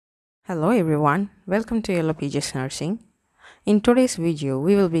Hello everyone, welcome to Yellow Pages Nursing. In today's video,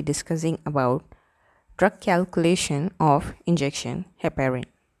 we will be discussing about drug calculation of injection heparin.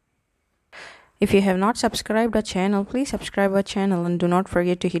 If you have not subscribed our channel, please subscribe our channel and do not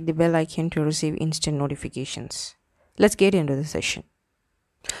forget to hit the bell icon to receive instant notifications. Let's get into the session.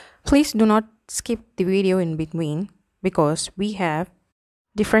 Please do not skip the video in between because we have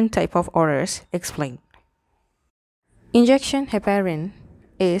different type of orders explained. Injection heparin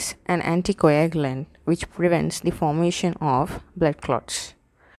is an anticoagulant which prevents the formation of blood clots.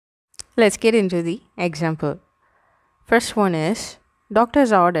 Let's get into the example. First one is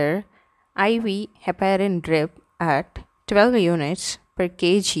doctor's order IV heparin drip at 12 units per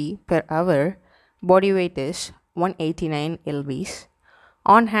kg per hour. Body weight is 189 lbs.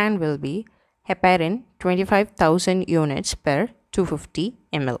 On hand will be heparin 25,000 units per 250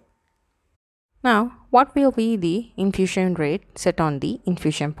 ml. Now, what will be the infusion rate set on the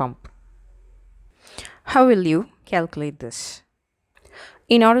infusion pump? How will you calculate this?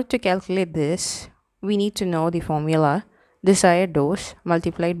 In order to calculate this, we need to know the formula desired dose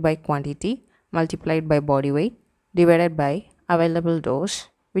multiplied by quantity multiplied by body weight divided by available dose,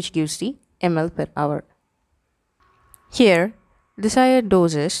 which gives the ml per hour. Here, desired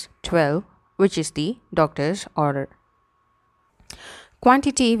dose is 12, which is the doctor's order.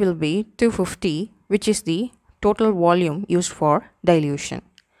 Quantity will be 250, which is the total volume used for dilution.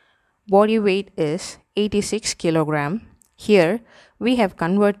 Body weight is 86 kg. Here we have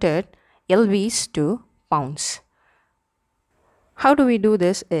converted lbs to pounds. How do we do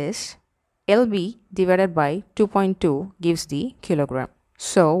this is lb divided by 2.2 gives the kilogram.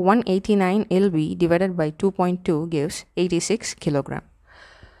 So 189 lb divided by 2.2 gives 86 kg.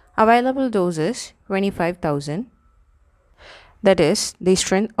 Available dose is 25,000. That is the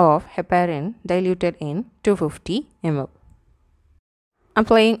strength of heparin diluted in 250 ml.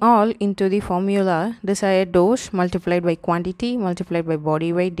 Applying all into the formula desired dose multiplied by quantity multiplied by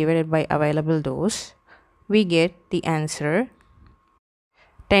body weight divided by available dose, we get the answer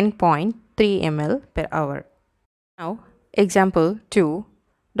 10.3 ml per hour. Now, example 2.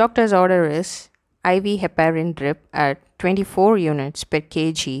 Doctor's order is IV heparin drip at 24 units per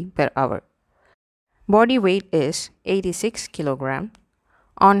kg per hour. Body weight is 86 kg.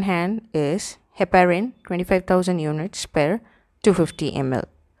 On hand is heparin 25,000 units per 250 ml.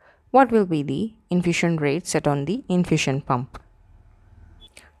 What will be the infusion rate set on the infusion pump?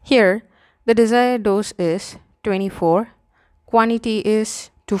 Here, the desired dose is 24, quantity is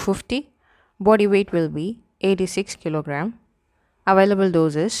 250, body weight will be 86 kg, available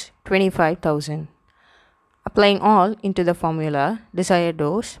dose is 25,000. Applying all into the formula desired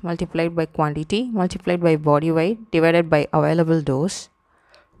dose multiplied by quantity multiplied by body weight divided by available dose,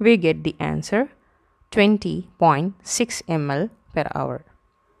 we get the answer 20.6 ml per hour.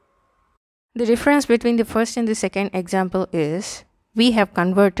 The difference between the first and the second example is we have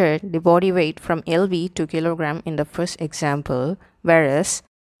converted the body weight from lb to kilogram in the first example, whereas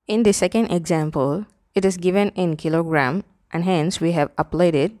in the second example it is given in kilogram and hence we have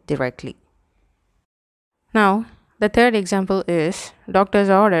applied it directly. Now, the third example is doctor's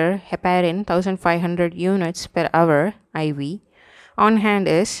order heparin 1500 units per hour IV. On hand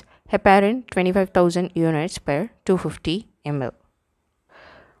is heparin 25,000 units per 250 ml.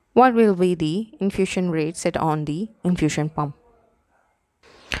 What will be the infusion rate set on the infusion pump?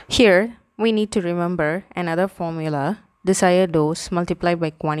 Here, we need to remember another formula desired dose multiplied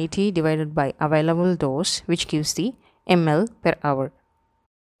by quantity divided by available dose, which gives the ml per hour.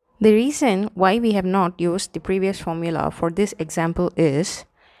 The reason why we have not used the previous formula for this example is,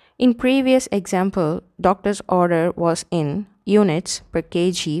 in previous example, doctor's order was in units per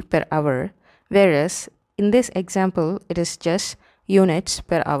kg per hour, whereas in this example, it is just units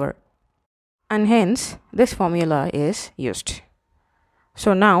per hour. And hence, this formula is used.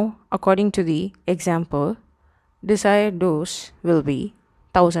 So now, according to the example, desired dose will be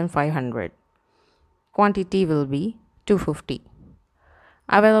 1500. Quantity will be 250.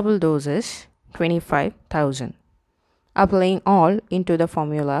 Available dose is 25,000. Applying all into the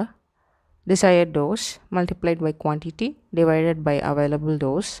formula, desired dose multiplied by quantity divided by available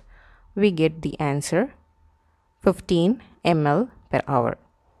dose, we get the answer 15 ml per hour.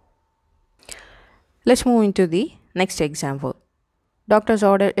 Let's move into the next example. Doctor's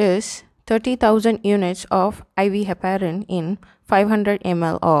order is 30,000 units of IV heparin in 500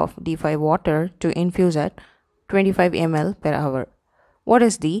 ml of D5 water to infuse at 25 ml per hour. What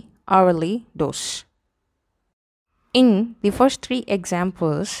is the hourly dose? In the first three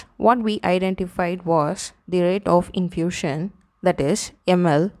examples, what we identified was the rate of infusion, that is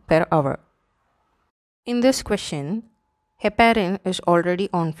ml per hour. In this question, Heparin is already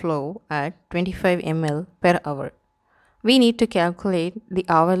on flow at 25 ml per hour. We need to calculate the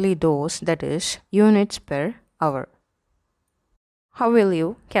hourly dose, that is units per hour. How will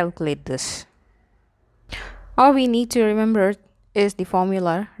you calculate this? All we need to remember is the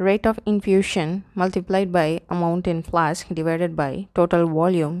formula rate of infusion multiplied by amount in flask divided by total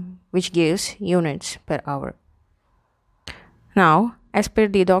volume, which gives units per hour. Now, as per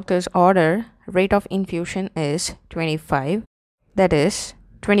the doctor's order, rate of infusion is 25, that is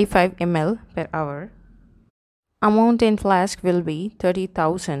 25 ml per hour. Amount in flask will be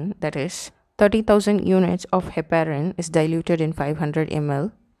 30,000, that is 30,000 units of heparin is diluted in 500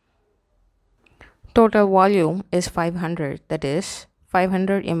 ml. Total volume is 500, that is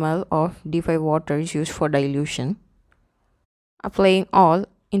 500 ml of D5 water is used for dilution. Applying all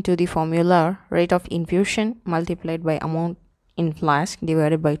into the formula rate of infusion multiplied by amount in flask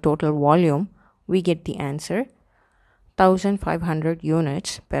divided by total volume, we get the answer 1500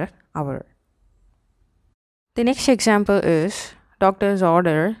 units per hour. The next example is doctor's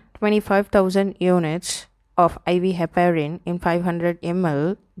order 25,000 units of IV heparin in 500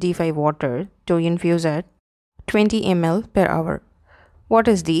 ml D5 water to infuse at 20 ml per hour. What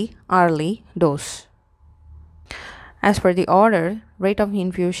is the hourly dose? As per the order, rate of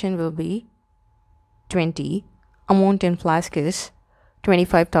infusion will be 20, amount in flask is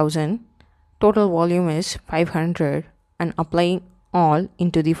 25,000, total volume is 500, and applying all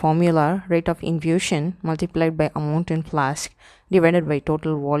into the formula rate of infusion multiplied by amount in flask divided by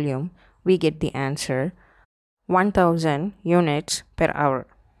total volume, we get the answer 1000 units per hour.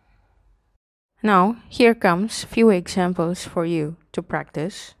 Now here comes few examples for you to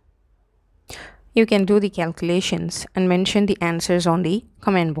practice. You can do the calculations and mention the answers on the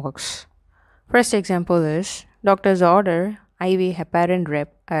comment box. First example is doctor's order IV heparin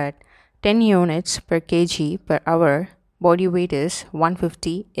drip at 10 units per kg per hour. Body weight is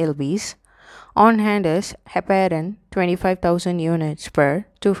 150 lbs. On hand is heparin 25,000 units per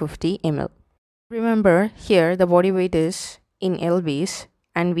 250 ml. Remember, here the body weight is in lbs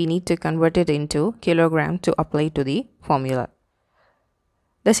and we need to convert it into kilogram to apply to the formula.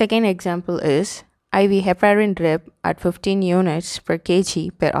 The second example is IV heparin drip at 15 units per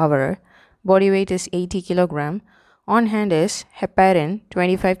kg per hour. Body weight is 80 kg. On hand is heparin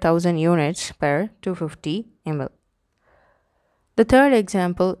 25,000 units per 250 ml. The third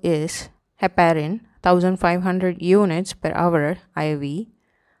example is heparin 1500 units per hour IV.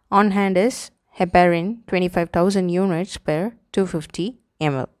 On hand is heparin 25,000 units per 250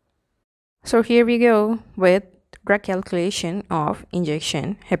 ml. So here we go with drug calculation of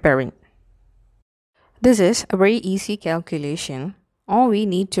injection heparin. This is a very easy calculation. All we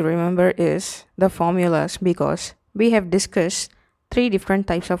need to remember is the formulas, because we have discussed 3 different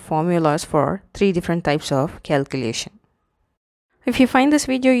types of formulas for 3 different types of calculation. If you find this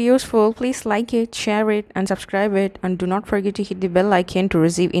video useful, please like it, share it, and subscribe it, and do not forget to hit the bell icon to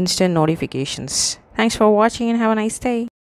receive instant notifications. Thanks for watching and have a nice day.